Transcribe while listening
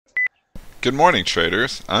Good morning,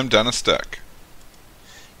 traders. I'm Dennis Deck.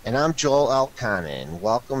 And I'm Joel Elconin, and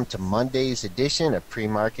welcome to Monday's edition of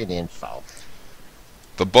Pre-Market Info.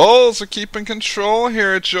 The Bulls are keeping control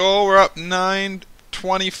here, Joel. We're up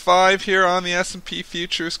 925 here on the S&P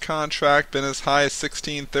futures contract. Been as high as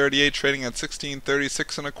 1638, trading at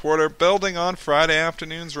 1636 and a quarter, building on Friday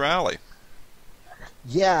afternoon's rally.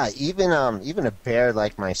 Yeah, even a bear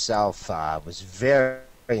like myself was very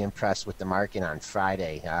impressed with the market on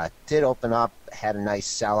Friday. Did open up, had a nice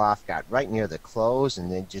sell-off, got right near the close, and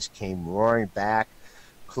then just came roaring back.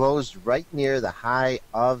 Closed right near the high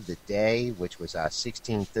of the day, which was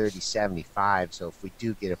 1630.75. So if we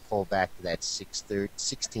do get a pullback to that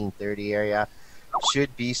 1630 area,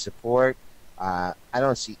 should be support. I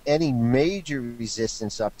don't see any major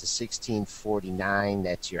resistance up to 1649.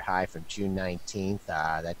 That's your high from June 19th.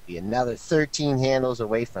 That'd be another 13 handles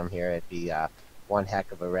away from here. It'd be one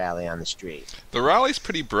heck of a rally on the street. The rally's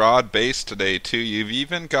pretty broad-based today, too. You've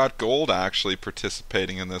even got gold actually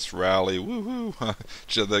participating in this rally. Woohoo!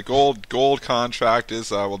 The gold contract is,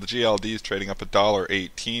 the GLD is trading up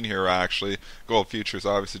 $1.18 here, actually. Gold futures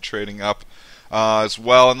obviously trading up as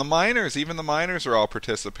well. And the miners, even the miners are all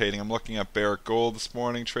participating. I'm looking at Barrick Gold this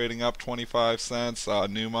morning, trading up 25 cents.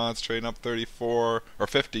 Newmont's trading up 34 or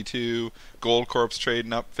 52. Gold Corp's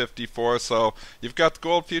trading up 54. So you've got the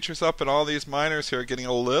gold futures up, and all these miners here getting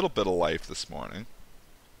a little bit of life this morning.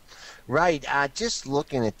 Right. Just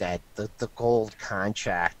looking at that, the gold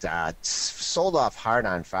contract sold off hard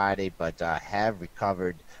on Friday, but have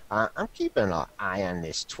recovered. I'm keeping an eye on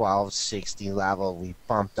this 1260 level. We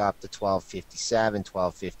bumped up to 1257,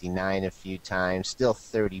 1259 a few times. Still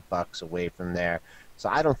 30 bucks away from there. So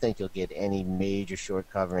I don't think you'll get any major short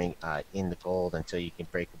covering in the gold until you can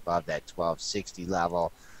break above that 1260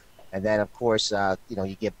 level. And then, of course,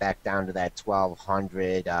 you get back down to that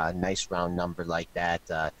 1200, nice round number like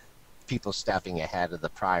that. People stepping ahead of the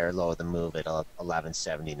prior low of the move at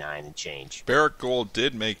 1179 and change. Barrick Gold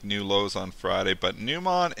did make new lows on Friday, but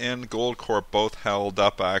Newmont and Goldcorp both held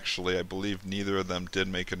up, actually. I believe neither of them did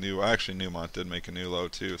make a new... Actually, Newmont did make a new low,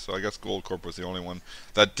 too. So I guess Goldcorp was the only one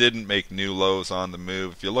that didn't make new lows on the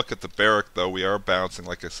move. If you look at the Barrick, though, we are bouncing,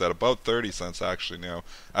 like I said, about 30 cents, actually, now,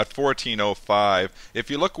 at 1405.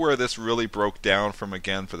 If you look where this really broke down from,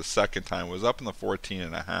 again, for the second time, it was up in the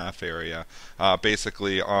 14.5 area.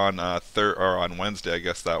 Basically, on Wednesday, I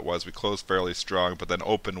guess that was. We closed fairly strong, but then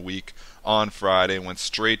open weak on Friday, went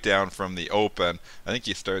straight down from the open. I think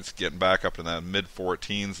he starts getting back up in that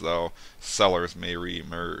mid-14s, though. Sellers may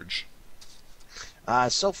re-emerge.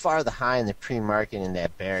 So far, the high in the pre-market in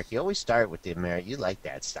that Barrick, you always start with the American. You like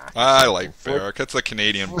that stock. I like Barrick. It's the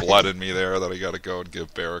Canadian blood in me there that I got to go and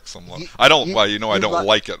give Barrick some love. I don't, I don't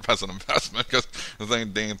like it as an investment because the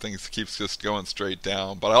damn thing keeps just going straight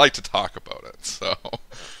down. But I like to talk about it. So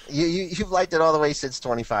you've liked it all the way since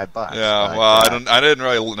 25 bucks. Yeah, but, well,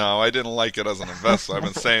 I didn't like it as an investor. I've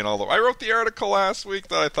been saying I wrote the article last week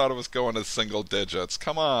that I thought it was going to single digits.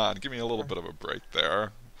 Come on, give me a little bit of a break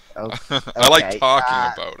there. Okay. I like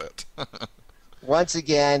talking about it. Once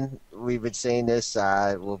again, we've been saying this.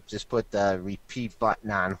 We'll just put the repeat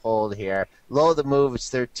button on hold here. Low of the move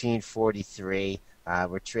is 1343.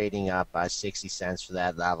 We're trading up 60 cents for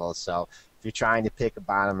that level. So if you're trying to pick a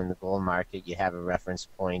bottom in the gold market, you have a reference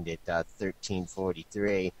point at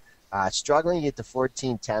 1343. Struggling to get the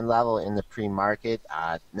 1410 level in the pre-market.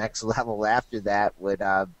 Next level after that would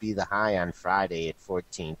be the high on Friday at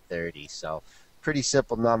 1430. So pretty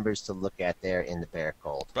simple numbers to look at there in the Barrick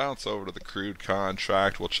Gold. Bounce over to the crude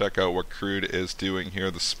contract. We'll check out what crude is doing here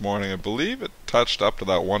this morning. I believe it touched up to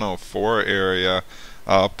that 104 area.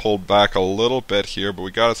 Pulled back a little bit here, but we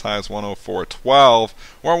got as high as 104.12.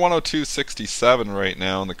 We're 102.67 right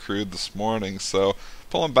now in the crude this morning, so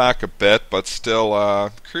pulling back a bit, but still,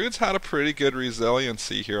 crude's had a pretty good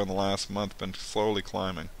resiliency here in the last month, been slowly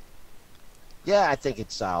climbing. Yeah, I think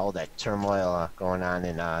it's all that turmoil going on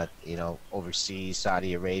in, overseas,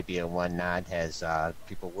 Saudi Arabia and whatnot, has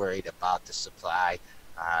people worried about the supply.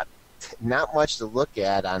 Not much to look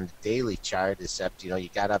at on the daily chart, except, you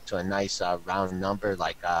got up to a nice round number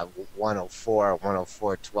like 104,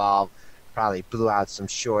 104.12. Probably blew out some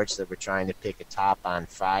shorts that were trying to pick a top on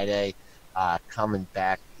Friday. Coming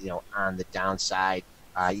back, on the downside.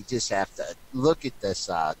 You just have to look at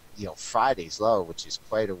this, Friday's low, which is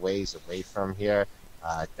quite a ways away from here,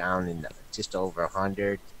 down in just over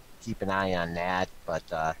 100. Keep an eye on that, but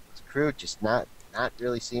the crude just not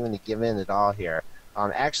really seeming to give in at all here.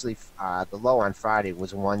 Actually, the low on Friday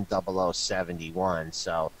was 100.71,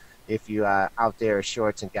 so if you out there are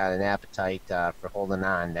shorts and got an appetite for holding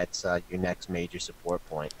on, that's your next major support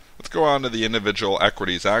point. Let's go on to the individual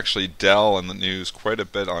equities. Actually, Dell in the news quite a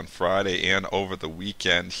bit on Friday and over the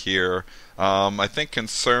weekend here. I think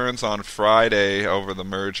concerns on Friday over the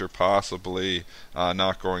merger possibly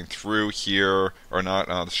not going through here, or not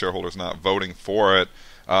the shareholders not voting for it.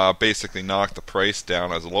 Basically knocked the price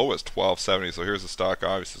down as low as 12.70. So here's the stock.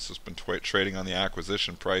 Obviously, this has been trading on the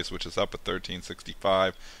acquisition price, which is up at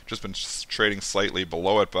 13.65. Just been trading slightly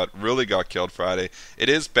below it, but really got killed Friday. It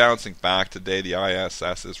is bouncing back today. The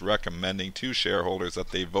ISS is recommending to shareholders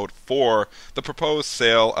that they vote for the proposed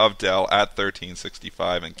sale of Dell at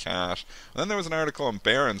 13.65 in cash. And then there was an article in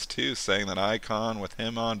Barron's too saying that Icon, with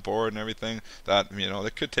him on board and everything, that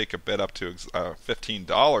it could take a bid up to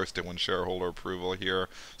 $15 to win shareholder approval here.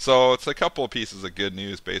 So it's a couple of pieces of good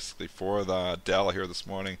news basically for the Dell here this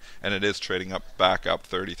morning, and it is trading back up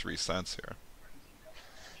 33 cents here.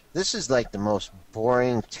 This is like the most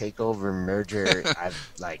boring takeover merger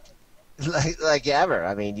I've like ever.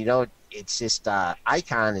 I mean, it's just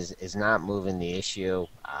Icon is not moving the issue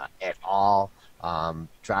at all.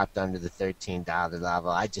 Dropped under the $13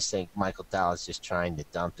 level. I just think Michael Dell is just trying to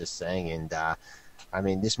dump this thing, and I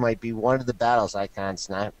mean, this might be one of the battles Icon's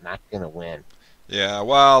not going to win. Yeah,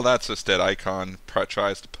 well, that's just it. Icon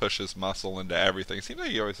tries to push his muscle into everything. It seems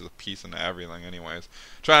like he always has a piece into everything, anyways.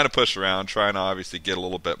 Trying to push around, trying to obviously get a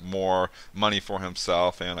little bit more money for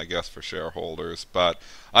himself and I guess for shareholders. But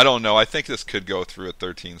I don't know. I think this could go through at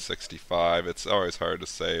 13.65. It's always hard to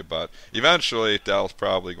say, but eventually Dell's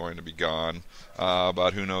probably going to be gone.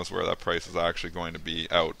 But who knows where that price is actually going to be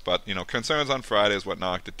out. But, concerns on Friday is what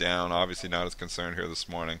knocked it down. Obviously not as concerned here this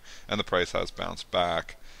morning, and the price has bounced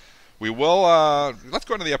back. We will, let's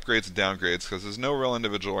go into the upgrades and downgrades because there's no real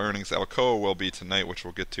individual earnings. Alcoa will be tonight, which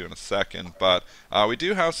we'll get to in a second. But we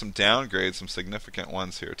do have some downgrades, some significant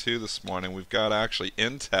ones here too this morning. We've got actually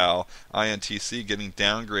Intel, INTC, getting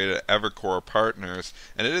downgraded at Evercore Partners.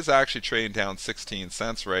 And it is actually trading down 16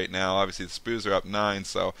 cents right now. Obviously the SPUs are up 9,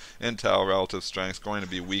 so Intel relative strength is going to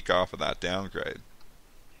be weak off of that downgrade.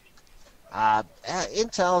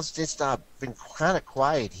 Intel's just been kind of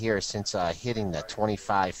quiet here since hitting the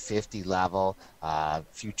 25.50 level a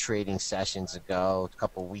few trading sessions ago, a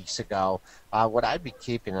couple weeks ago. What I'd be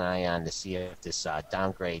keeping an eye on to see if this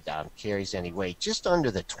downgrade carries any weight, just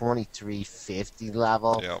under the 23.50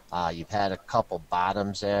 level. Yep. You've had a couple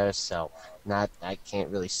bottoms there, so I can't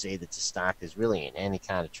really say that the stock is really in any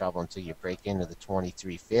kind of trouble until you break into the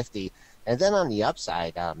 23.50. And then on the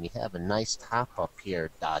upside, you have a nice top up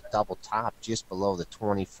here, double top just below the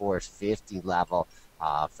 24.50 level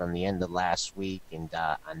from the end of last week and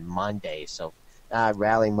on Monday. So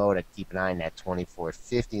rally mode, I'd keep an eye on that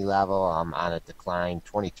 24.50 level. On a decline,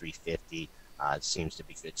 23.50 seems to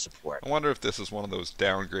be good support. I wonder if this is one of those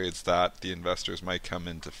downgrades that the investors might come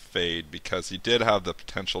in to fade because he did have the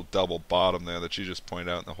potential double bottom there that you just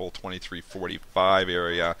pointed out in the whole 23.45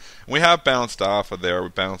 area. And we have bounced off of there. We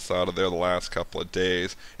bounced out of there the last couple of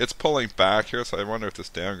days. It's pulling back here, so I wonder if this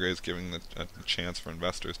downgrade is giving a chance for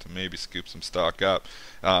investors to maybe scoop some stock up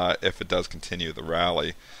if it does continue the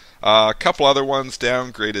rally. A couple other ones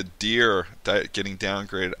downgraded. Deere getting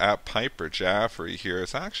downgraded at Piper Jaffray here.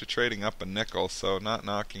 It's actually trading up a nickel, so not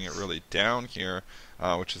knocking it really down here,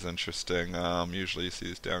 which is interesting. Usually you see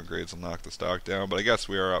these downgrades will knock the stock down, but I guess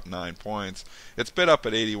we are up 9 points. It's bid up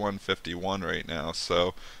at 81.51 right now,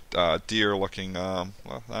 so Deere looking,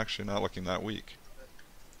 well, actually not looking that weak.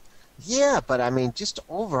 Yeah, but I mean, just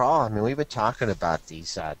overall, I mean, we've been talking about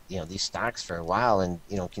these, these stocks for a while, and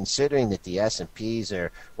considering that the S&Ps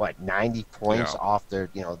are 90 points off their,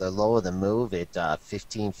 the low of the move at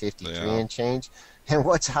 1553 and change, and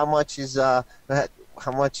how much is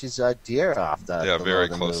Deere off the very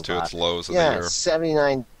low close move to its lows of the year.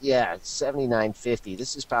 79.50.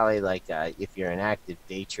 This is probably like if you're an active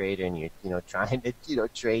day trader and you're trying to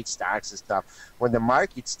trade stocks and stuff. When the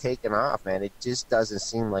market's taken off, man, it just doesn't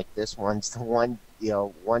seem like this one's the one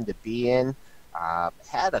one to be in.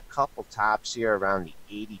 Had a couple tops here around the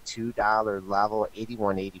 $82 level.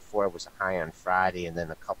 81.84 was a high on Friday, and then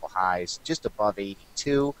a couple highs just above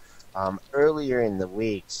 82 earlier in the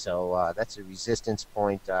week. So that's a resistance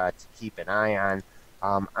point to keep an eye on.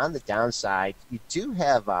 On the downside, you do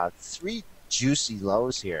have three juicy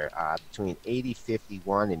lows here between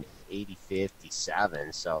 80.51 and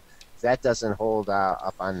 80.57. So if that doesn't hold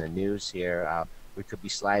up on the news here, we could be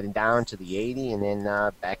sliding down to the 80 and then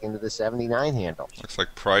back into the 79 handle. Looks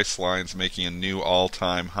like Priceline's making a new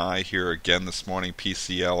all-time high here again this morning.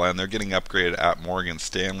 PCLN, they're getting upgraded at Morgan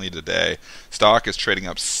Stanley today. Stock is trading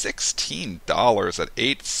up $16 at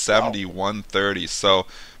 871.30. So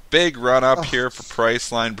Big run up Oh, here for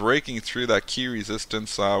Priceline, breaking through that key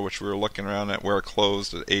resistance, which we were looking around at where it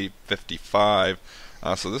closed at 855.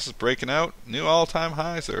 So this is breaking out new all-time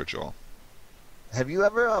highs there, Joel. have you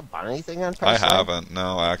ever bought anything on I Priceline? haven't,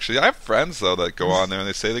 no, actually. I have friends though that go on there and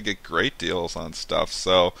they say they get great deals on stuff.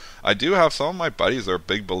 So I do have some of my buddies are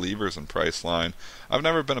big believers in Priceline. I've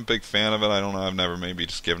never been a big fan of it. I don't know. I've never maybe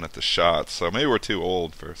just given it the shot. So maybe we're too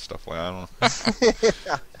old for stuff like that. I don't know.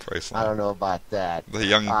 I Priceline. don't know about that. The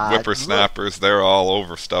young Look, whippersnappers, they're all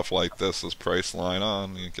over stuff like this as Priceline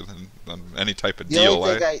on. You get any type of the only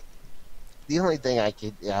deal, thing eh? the only thing I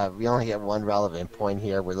could, we only have one relevant point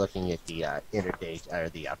here. We're looking at the interday or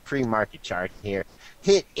the pre-market chart here.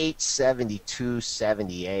 Hit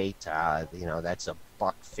 872.78. That's a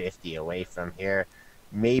buck 50 away from here.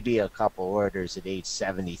 Maybe a couple orders at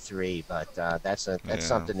 873, but that's Yeah.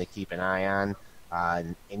 something to keep an eye on.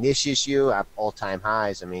 In this issue, all-time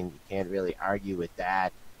highs. I mean, you can't really argue with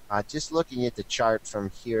that. Just looking at the chart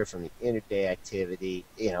from here, from the intraday activity,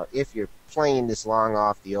 if you're playing this long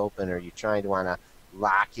off the open, or you're trying to want to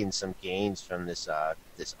lock in some gains from this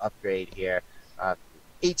upgrade here,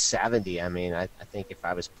 870. I mean, I think if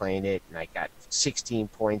I was playing it and I got 16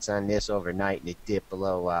 points on this overnight and it dipped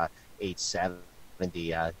below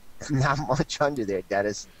 870, not much under there,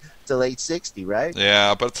 Dennis, till 860, right?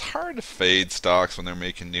 Yeah, but it's hard to fade stocks when they're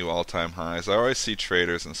making new all-time highs. I always see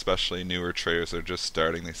traders, and especially newer traders, they're just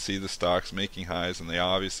starting. They see the stocks making highs, and they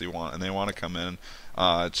obviously want to come in.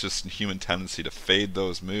 It's just a human tendency to fade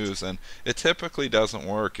those moves, and it typically doesn't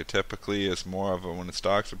work. It typically is more of a when the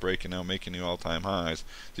stocks are breaking out, making new all-time highs.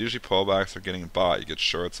 It's usually pullbacks are getting bought. You get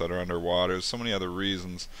shorts that are underwater. There's so many other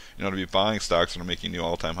reasons, to be buying stocks that are making new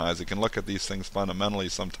all-time highs. You can look at these things fundamentally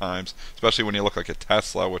sometimes, especially when you look like a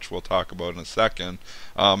Tesla, which we'll talk about in a second,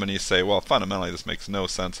 and you say, well, fundamentally this makes no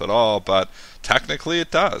sense at all, but technically it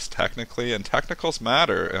does. Technically, and technicals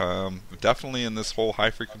matter. Definitely in this whole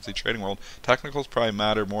high-frequency trading world, technicals probably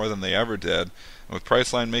matter more than they ever did. And with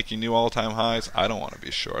Priceline making new all-time highs, I don't want to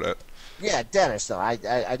be short it. Yeah, Dennis. Though I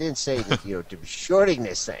didn't say that to be shorting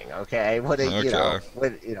this thing. Okay, Okay.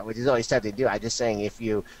 which is always tough to do. I'm just saying if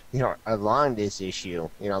are long this issue,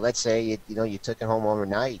 let's say you took it home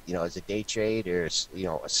overnight, as a day trade or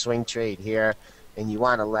a swing trade here, and you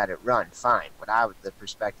want to let it run, fine. The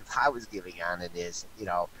perspective I was giving on it is,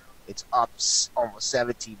 it's up almost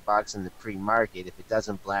 17 bucks in the pre-market. If it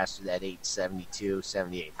doesn't blast through that 872,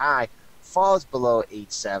 78 high, falls below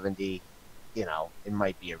 870. It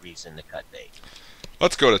might be a reason to cut bait.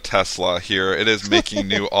 Let's go to Tesla here. It is making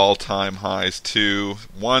new all-time highs too.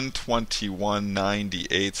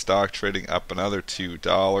 121.98 stock trading up another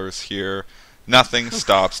 $2 here. Nothing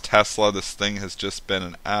stops Tesla. This thing has just been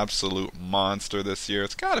an absolute monster this year.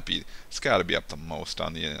 It's got to be up the most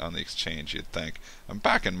on the exchange, you'd think.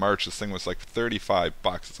 Back in March, this thing was like 35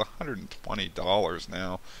 bucks. It's $120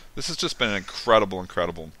 now. This has just been an incredible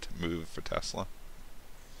move for Tesla.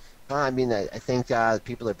 I mean, I think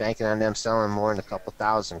people are banking on them selling more than a couple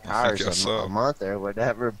thousand I cars guess a so. month or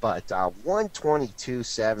whatever. But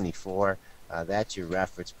 122.74, that's your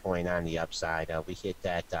reference point on the upside. We hit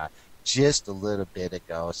that just a little bit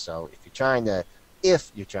ago. So if you're trying to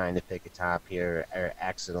pick a top here or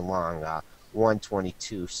exit along,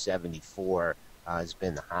 122.74 has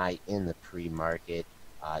been the high in the pre-market.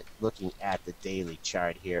 Looking at the daily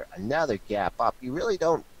chart here, another gap up. You really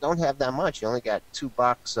don't have that much. You only got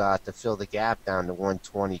 $2 to fill the gap down to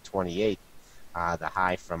 120.28, the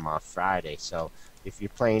high from Friday. So if you're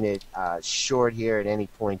playing it short here at any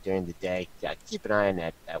point during the day, keep an eye on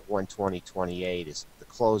that at 120.28. Is the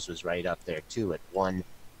close was right up there too at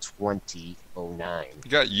 120.09.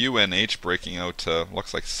 You got UNH breaking out to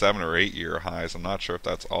looks like 7 or 8 year highs. I'm not sure if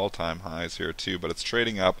that's all-time highs here too, but it's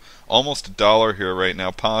trading up almost $1 here right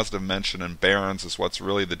now. Positive mention in Barron's is what's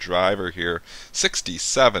really the driver here.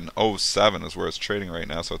 67.07 is where it's trading right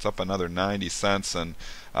now, so it's up another 90 cents, and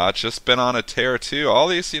it's just been on a tear too. All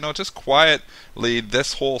these, just quietly,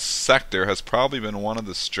 this whole sector has probably been one of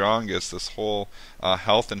the strongest. This whole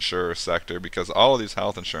health insurer sector, because all of these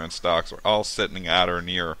health insurance stocks are all sitting at or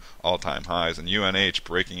near all-time highs, and UNH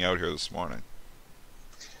breaking out here this morning.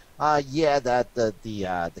 Yeah, that the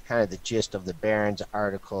kind of the gist of the Barron's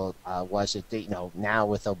article was that now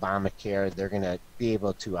with Obamacare they're going to be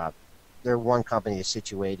able to they're one company that's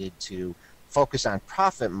situated to focus on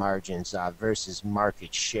profit margins versus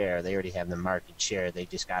market share. They already have the market share. They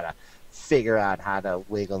just got to figure out how to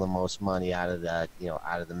wiggle the most money out of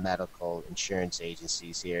the medical insurance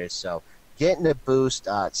agencies here. So getting a boost,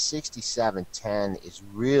 67.10 is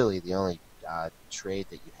really the only trade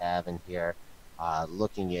that you have in here.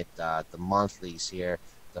 Looking at the monthlies here,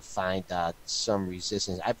 to find some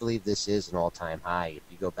resistance. I believe this is an all-time high. If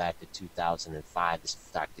you go back to 2005, the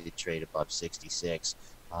stock did trade above 66.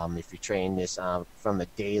 If you're trading this from a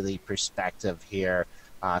daily perspective here,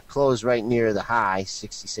 close right near the high.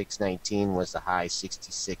 66.19 was the high.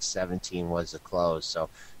 66.17 was the close. So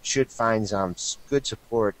should find some good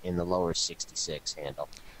support in the lower 66 handle.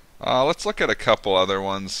 Let's look at a couple other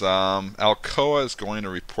ones. Alcoa is going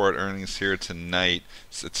to report earnings here tonight.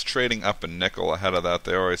 It's trading up a nickel ahead of that.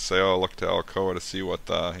 They always say, "Oh, look to Alcoa to see what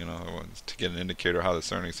the to get an indicator how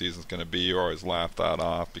this earnings season is going to be." You always laugh that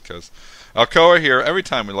off because Alcoa here, every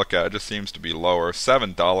time we look at it, just seems to be lower.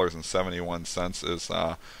 $7.71 is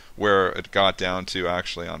where it got down to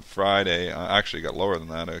actually on Friday. Actually, it got lower than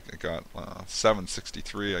that. It got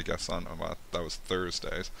 7.63, I guess, on that was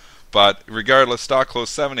Thursdays. But regardless, stock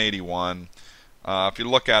closed 781. If you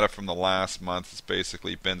look at it from the last month, it's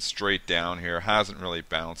basically been straight down here. Hasn't really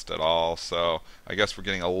bounced at all. So I guess we're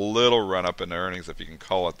getting a little run up in earnings, if you can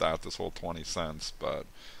call it that, this whole 20 cents. But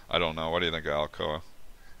I don't know. What do you think of Alcoa?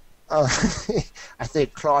 Uh, I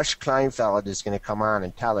think Klaus Kleinfeld is going to come on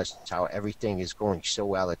and tell us how everything is going so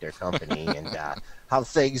well at their company and how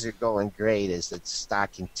things are going great as the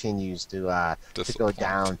stock continues to go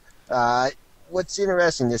down. What's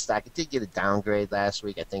interesting, this stock, it did get a downgrade last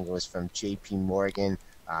week. I think it was from J.P. Morgan,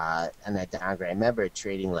 and that downgrade. I remember it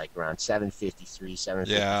trading like around 753,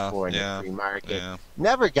 754 in the pre-market. Yeah.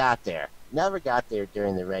 Never got there. Never got there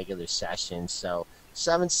during the regular session. So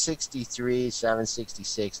 763,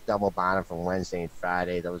 766, double bottom from Wednesday and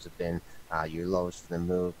Friday. Those have been your lows for the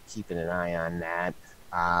move. Keeping an eye on that.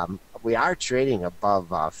 We are trading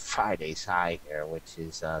above Friday's high here, which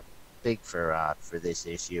is big for this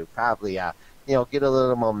issue. Probably get a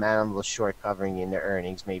little momentum, a little short covering in the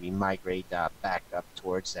earnings, maybe migrate back up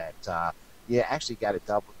towards that. You actually got a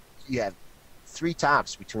double. You have three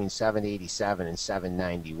tops between 787 and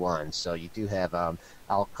 791, so you do have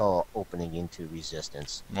Alcoa opening into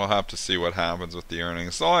resistance. We'll have to see what happens with the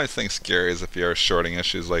earnings. All I think scary is if you're shorting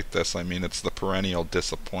issues like this. I mean, it's the perennial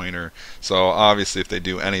disappointer. So obviously, if they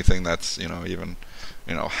do anything that's even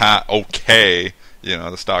okay,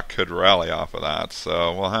 the stock could rally off of that.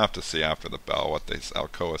 So we'll have to see after the bell what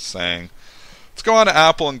Alcoa is saying. Let's go on to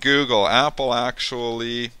Apple and Google. Apple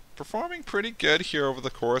actually performing pretty good here over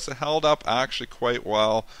the course. It held up actually quite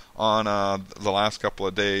well on the last couple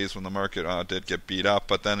of days when the market did get beat up,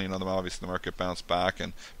 but then obviously the market bounced back,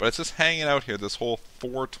 but it's just hanging out here, this whole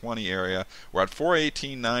 420 area. We're at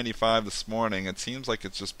 418.95 this morning. It seems like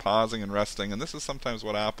it's just pausing and resting, and this is sometimes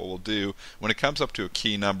what Apple will do when it comes up to a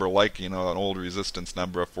key number like an old resistance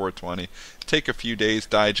number of 420. Take a few days,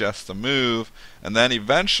 digest the move, and then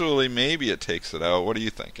eventually maybe it takes it out. What are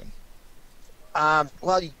you thinking?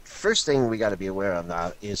 Well, first thing we got to be aware of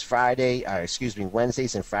now is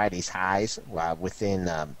Wednesdays and Fridays highs within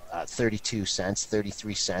 32 cents,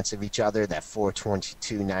 33 cents of each other. That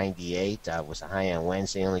 422.98 was a high on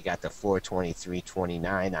Wednesday. Only got the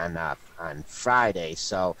 423.29 on Friday.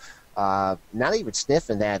 So not even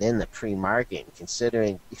sniffing that in the pre-market.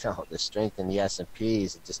 Considering the strength in the S&P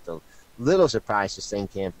is just a little surprised this thing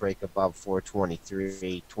can't break above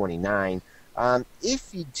 423.29.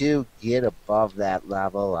 If you do get above that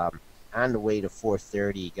level, on the way to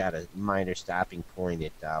 430, you got a minor stopping point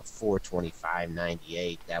at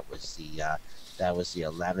 425.98. That was the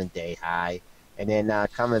 11-day high, and then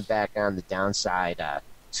coming back on the downside,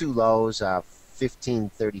 two lows,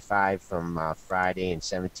 1535 from Friday and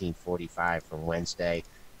 1745 from Wednesday.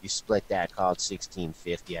 You split that, call it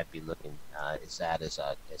 1650. I'd be looking as a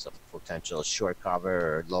potential short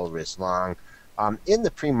cover or low risk long. In the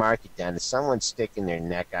pre-market then, if someone's sticking their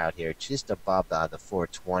neck out here just above the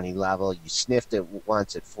 420 level, you sniffed it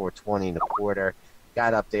once at 420 and a quarter,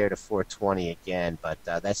 got up there to 420 again, but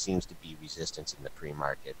that seems to be resistance in the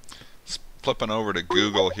pre-market. Flipping over to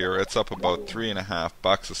Google here, it's up about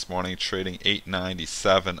 $3.50 this morning, trading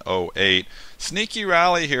 897.08. Sneaky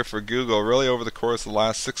rally here for Google. Really, over the course of the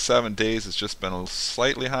last 6-7 days, it's just been a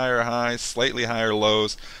slightly higher highs, slightly higher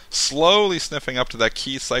lows, slowly sniffing up to that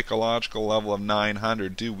key psychological level of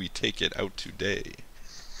 900. Do we take it out today?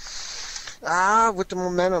 With the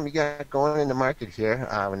momentum you got going in the market here,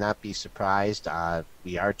 I would not be surprised.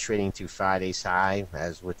 We are trading to Friday's high,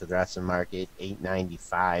 as with the rest of the market,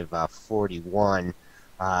 895.41.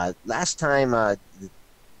 Last time it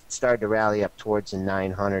started to rally up towards the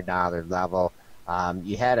 $900 level.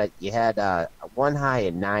 You had one high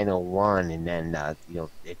at 901, and then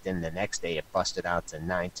then the next day it busted out to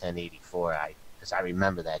 910.84. Because I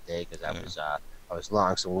remember that day because I was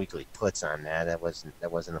long some weekly puts on that. That wasn't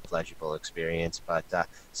a pleasurable experience. But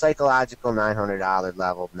psychological $900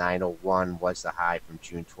 level, 901 was the high from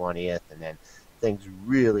June 20th, and then things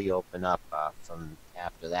really open up from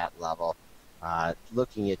after that level.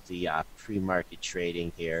 Looking at the pre-market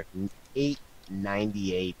trading here,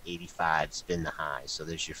 898.85 has been the high. So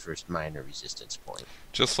there's your first minor resistance point.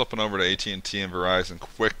 Just flipping over to AT&T and Verizon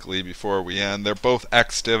quickly before we end. They're both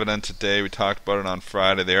ex-dividend today. We talked about it on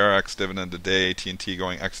Friday. They are ex-dividend today. AT&T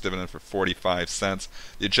going ex-dividend for 45 cents.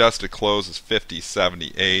 The adjusted close is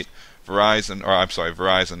 50.78.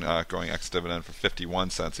 Verizon going ex-dividend for 51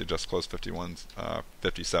 cents. The adjusted close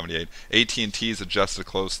 50.78. AT&T's adjusted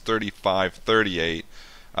close 35.38.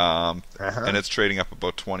 And it's trading up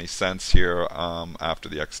about 20 cents here after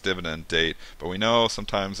the ex-dividend date. But we know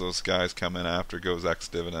sometimes those guys come in after it goes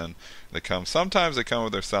ex-dividend. Sometimes they come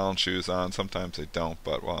with their selling shoes on, sometimes they don't.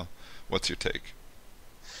 But well, what's your take?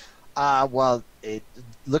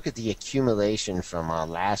 Look at the accumulation from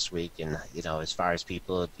last week, and as far as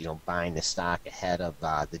people buying the stock ahead of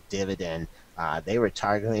the dividend, they were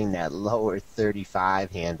targeting that lower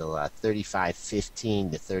 35 handle,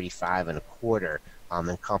 35.15 to 35 and a quarter.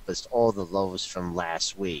 Encompassed all the lows from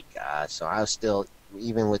last week. So I was still,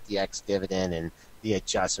 even with the ex-dividend and the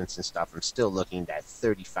adjustments and stuff, I'm still looking at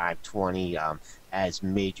 35.20 as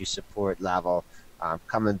major support level.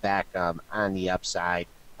 Coming back on the upside,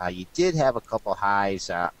 you did have a couple highs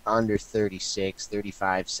under 36,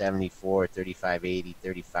 35.74, 35.80,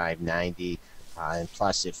 35.90. And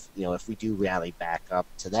plus, if we do rally back up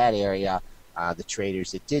to that area, the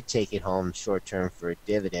traders that did take it home short term for a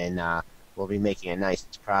dividend will be making a nice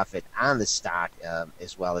profit on the stock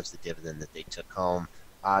as well as the dividend that they took home.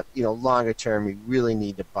 Longer term, you really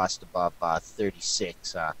need to bust above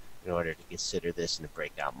 36 in order to consider this in a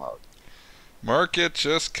breakout mode. Market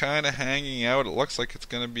just kind of hanging out. It looks like it's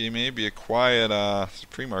going to be maybe a quiet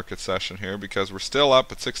pre-market session here because we're still up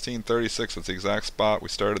at 1636. It's the exact spot we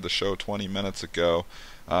started the show 20 minutes ago.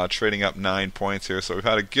 Trading up 9 points here. So we've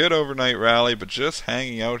had a good overnight rally, but just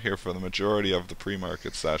hanging out here for the majority of the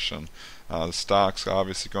pre-market session. The stock's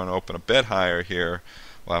obviously going to open a bit higher here.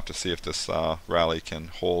 We'll have to see if this rally can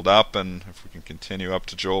hold up and if we can continue up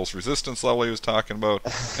to Joel's resistance level he was talking about.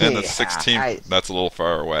 And the 16, that's a little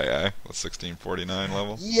far away, eh? The 1649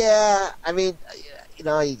 level? Yeah, I mean,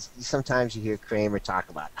 sometimes you hear Kramer talk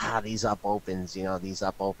about these up opens. These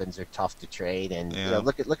up opens are tough to trade, and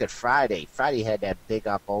look at Friday. Friday had that big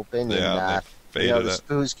up open, and the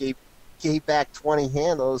Spoos gave back 20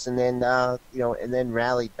 handles, and then and then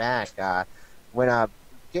rallied back. When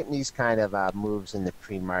getting these kind of moves in the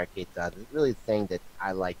pre-market, the really thing that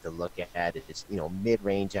I like to look at is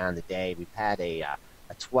mid-range on the day. We've had a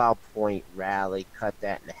 12-point rally, cut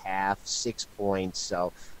that in half, 6 points.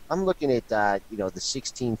 So I'm looking at the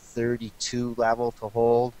 1632 level to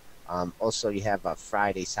hold. Also, you have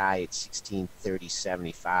Friday's high at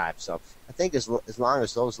 1630.75. So I think as long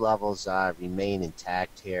as those levels remain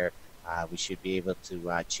intact here, we should be able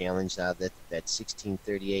to challenge that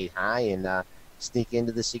 1638 high and sneak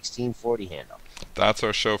into the 1640 handle. That's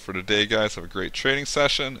our show for today, guys. Have a great trading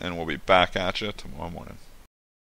session, and we'll be back at you tomorrow morning.